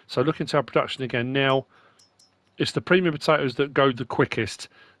 So look into our production again now. It's the premium potatoes that go the quickest.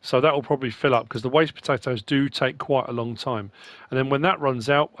 So that will probably fill up because the waste potatoes do take quite a long time. And then when that runs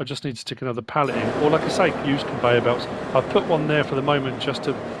out, I just need to stick another pallet in. Or like I say, use conveyor belts. I've put one there for the moment just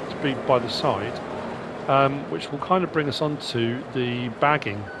to be by the side, which will kind of bring us on to the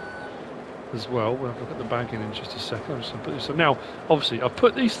bagging as well. We'll have a look at the bagging in just a second. I'm just going to put this up. Now, obviously, I've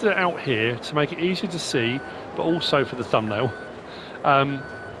put these out here to make it easier to see, but also for the thumbnail.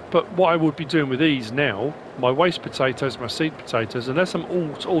 But what I would be doing with these now, my waste potatoes, my seed potatoes, unless I'm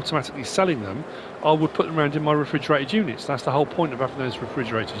automatically selling them, I would put them around in my refrigerated units. That's the whole point of having those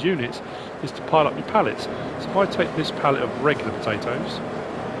refrigerated units, is to pile up your pallets. So if I take this pallet of regular potatoes,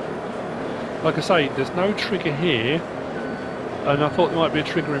 like I say, there's no trigger here, and I thought there might be a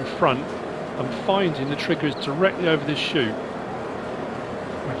trigger in front. I'm finding the trigger is directly over this chute,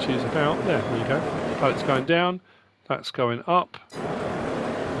 which is about there. There you go. Pallet's going down, that's going up.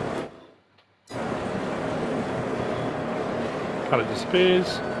 Pallet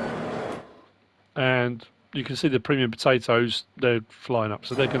disappears, and you can see the premium potatoes, they're flying up,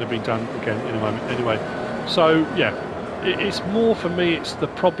 so they're going to be done again in a moment anyway. So yeah, it's more for me, it's the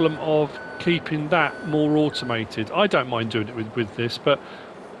problem of keeping that more automated. I don't mind doing it with this, but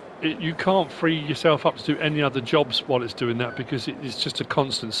you can't free yourself up to do any other jobs while it's doing that, because it's just a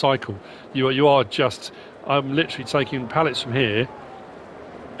constant cycle. You are just, I'm literally taking pallets from here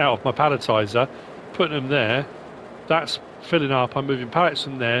out of my palletizer, putting them there, that's filling up, I'm moving pallets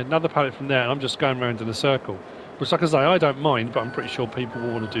from there, another pallet from there, and I'm just going around in a circle. Which, like I say, I don't mind, but I'm pretty sure people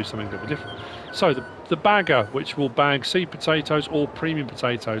will want to do something a little bit different. So the bagger, which will bag seed potatoes or premium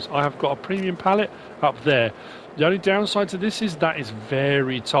potatoes, I have got a premium pallet up there. The only downside to this is that it's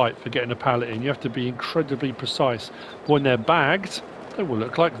very tight for getting a pallet in. You have to be incredibly precise. When they're bagged, they will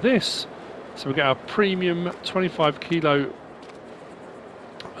look like this. So we get our premium 25 kilo,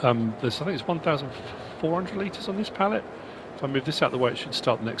 I think it's 1,400 litres on this pallet. If I move this out of the way, it should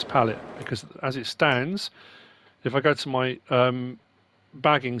start the next pallet, because as it stands, if I go to my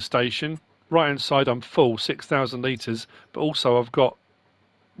bagging station, right hand side I'm full, 6,000 litres, but also I've got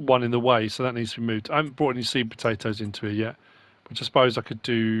one in the way, so that needs to be moved. I haven't brought any seed potatoes into it yet, which I suppose I could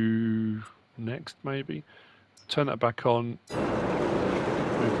do next maybe. Turn that back on,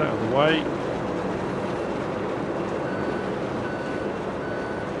 move that out of the way.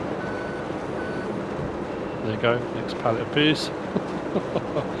 There you go, next pallet appears.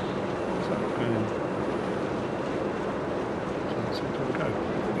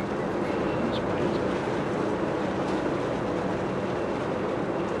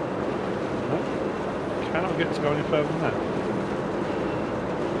 Cannot get to go any further than that. I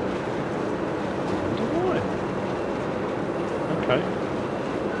wonder why. Okay,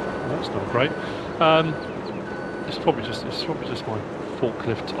 well, that's not great. It's probably just my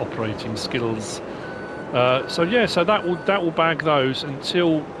forklift operating skills. So yeah, so that will bag those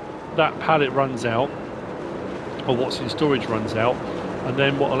until that pallet runs out, or what's in storage runs out, and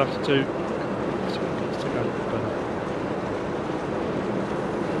then what I'll have to do.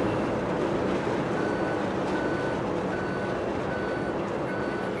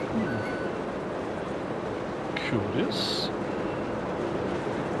 Curious.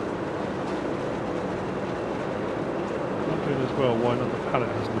 well why another pallet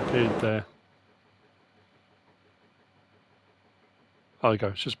hasn't appeared there. Oh, there you go,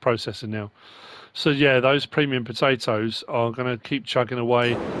 it's just processing now. So yeah, those premium potatoes are going to keep chugging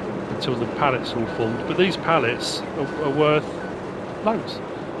away until the pallets are all formed. But these pallets are worth loads.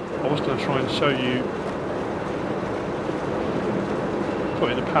 I was going to try and show you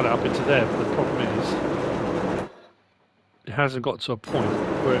putting a pallet up into there, but the problem is it hasn't got to a point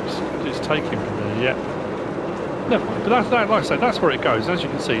where it's taking me there yet. Never mind, but that's that. Like I say, that's where it goes. As you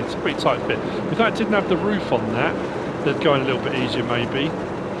can see, it's a pretty tight fit. If that didn't have the roof on that, they'd go in a little bit easier maybe.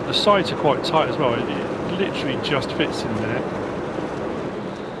 The sides are quite tight as well. It literally just fits in there.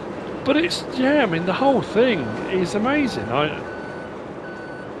 But it's, yeah, I mean, the whole thing is amazing.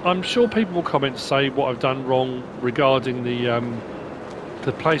 I'm sure people will comment to say what I've done wrong regarding the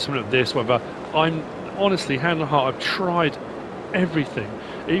placement of this, whatever. I'm honestly, hand on heart, I've tried everything.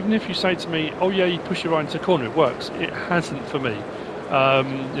 Even if you say to me, oh yeah, you push it right into the corner, it works. It hasn't for me.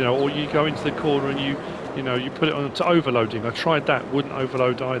 You know, or you go into the corner and you put it on to overloading. I tried that, wouldn't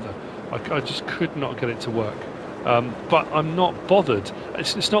overload either. I just could not get it to work. But I'm not bothered.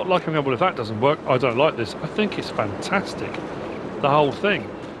 It's not like I'm going, well, if that doesn't work, I don't like this. I think it's fantastic, the whole thing.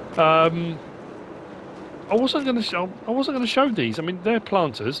 I wasn't going to show these. I mean, they're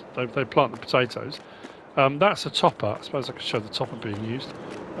planters. They plant the potatoes. That's a topper. I suppose I could show the topper being used.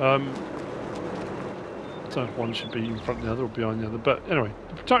 I don't know if one should be in front of the other or behind the other. But anyway,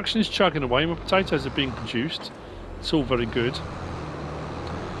 the production is chugging away. My potatoes are being produced. It's all very good.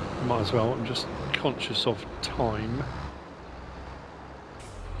 Might as well. I'm just conscious of time.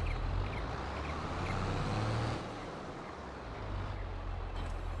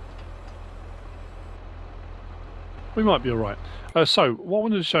 We might be all right. So what I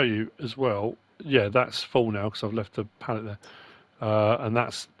wanted to show you as well, yeah, that's full now because I've left the pallet there. And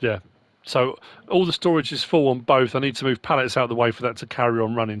that's, yeah. So all the storage is full on both. I need to move pallets out of the way for that to carry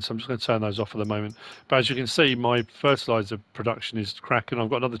on running. So I'm just going to turn those off for the moment. But as you can see, my fertilizer production is cracking.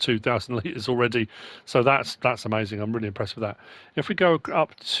 I've got another 2,000 litres already. So that's amazing. I'm really impressed with that. If we go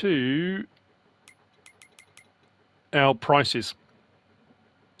up to our prices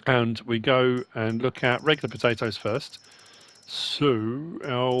and we go and look at regular potatoes first. So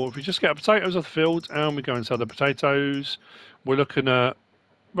if we just get our potatoes off the field and we go and sell the potatoes, we're looking at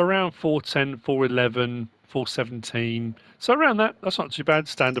around 410, 411, 417. So around that, that's not too bad,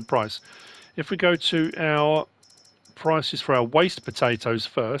 standard price. If we go to our prices for our waste potatoes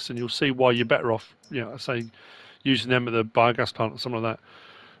first, and you'll see why you're better off, say using them at the biogas plant or something like that.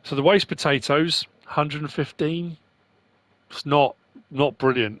 So the waste potatoes, 115. It's not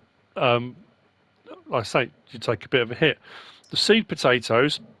brilliant. Like I say, you take a bit of a hit. The seed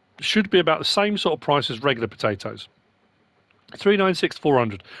potatoes should be about the same sort of price as regular potatoes. 396,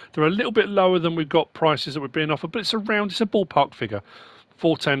 400. They're a little bit lower than we've got prices that we're being offered, but it's a ballpark figure.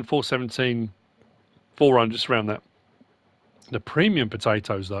 410, 417, 400, just around that. The premium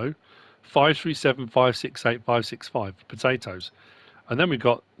potatoes, though, 537, 568, 565 potatoes. And then we've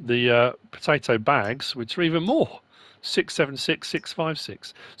got the potato bags, which are even more. 676,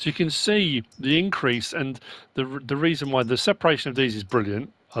 656. So you can see the increase, and the reason why the separation of these is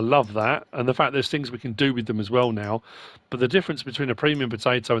brilliant. I love that, and the fact there's things we can do with them as well now. But the difference between a premium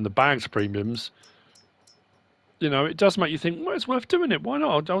potato and the bags premiums, it does make you think, well, it's worth doing it. Why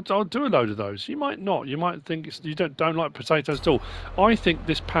not? I'll do a load of those. You might not. You might think you don't like potatoes at all. I think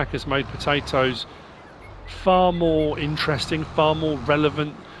this pack has made potatoes far more interesting, far more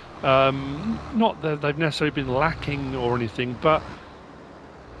relevant. Not that they've necessarily been lacking or anything, but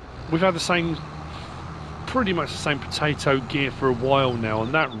we've had pretty much the same potato gear for a while now,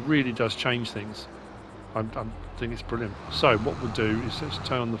 and that really does change things. I think it's brilliant. So what we'll do is let's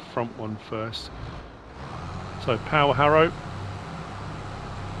turn on the front one first. So power harrow.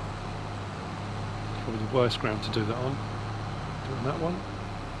 Probably the worst ground to do that on. Doing that one.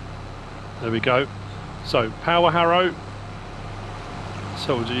 There we go. So power harrow.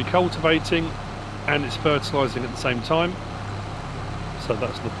 So we'll do your cultivating and it's fertilising at the same time. So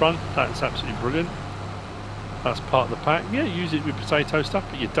that's the front. That's absolutely brilliant. That's part of the pack. Yeah, use it with potato stuff,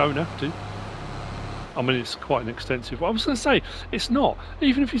 but you don't have to. I mean, it's quite an extensive. I was going to say, it's not.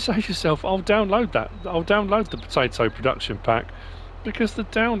 Even if you say to yourself, I'll download that. I'll download the potato production pack, because the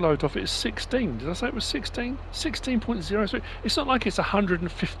download of it is 16. Did I say it was 16? 16.03. It's not like it's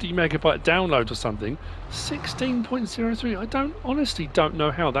 150 megabyte download or something. 16.03. I honestly don't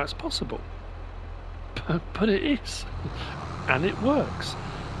know how that's possible. But it is. And it works.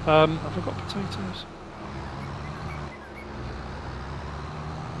 Have I got potatoes?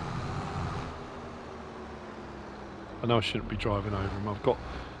 I know I shouldn't be driving over them. I've got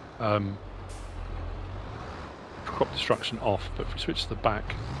crop destruction off, but if we switch to the back,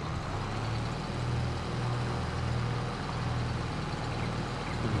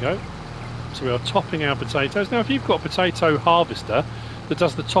 there we go. So we are topping our potatoes. Now if you've got a potato harvester that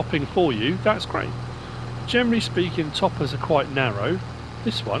does the topping for you, that's great. Generally speaking, toppers are quite narrow.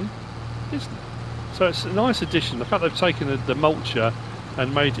 This one isn't. So it's a nice addition. The fact they've taken the mulcher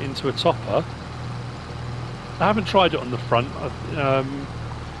and made it into a topper. I haven't tried it on the front.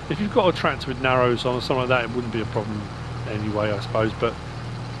 If you've got a tractor with narrows on or something like that, it wouldn't be a problem anyway, I suppose, but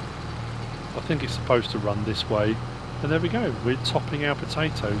I think it's supposed to run this way. And there we go, we're topping our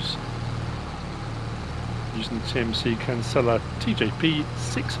potatoes using the TMC Cancella TJP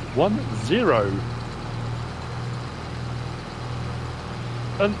 610.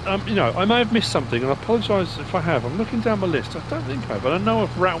 And you know, I may have missed something, and I apologise if I have. I'm looking down my list. I don't think I have, but I know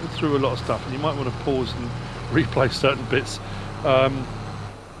I've rattled through a lot of stuff, and you might want to pause and replay certain bits.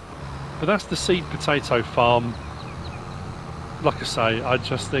 But that's the seed potato farm. Like I say, I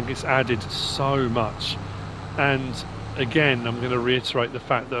just think it's added so much. And again, I'm going to reiterate the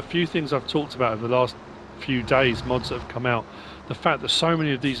fact that a few things I've talked about over the last few days, mods that have come out, the fact that so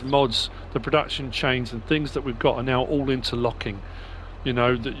many of these mods, the production chains and things that we've got are now all interlocking. You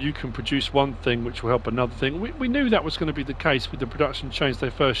know, that you can produce one thing which will help another thing. We knew that was going to be the case with the production chains they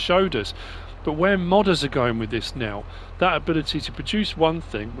first showed us. But where modders are going with this now, that ability to produce one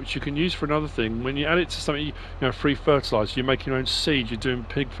thing which you can use for another thing, when you add it to something, you know, free fertilizer, you're making your own seed, you're doing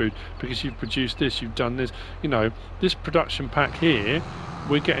pig food because you've produced this, you've done this, you know, this production pack here,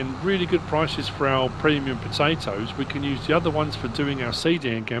 we're getting really good prices for our premium potatoes. We can use the other ones for doing our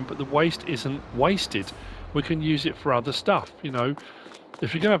seeding again, but the waste isn't wasted. We can use it for other stuff, you know.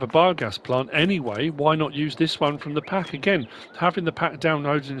 If you're going to have a biogas plant anyway, why not use this one from the pack? Again, having the pack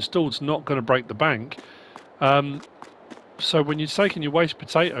downloaded and installed is not going to break the bank. So when you're taking your waste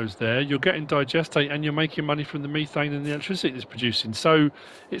potatoes there, you're getting digestate and you're making money from the methane and the electricity it's producing. So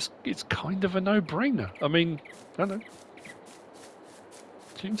it's kind of a no-brainer. I mean, I don't know.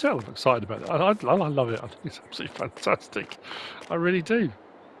 You can tell I'm excited about it. I love it. I think it's absolutely fantastic. I really do.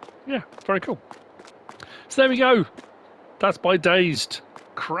 Yeah, very cool. So there we go. That's by Dazed.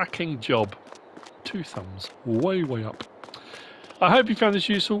 Cracking job. 2 thumbs. Way, way up. I hope you found this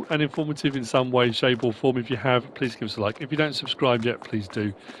useful and informative in some way, shape or form. If you have, please give us a like. If you don't subscribe yet, please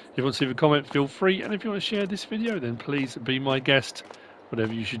do. If you want to leave a comment, feel free. And if you want to share this video, then please be my guest.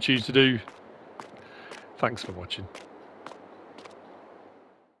 Whatever you should choose to do. Thanks for watching.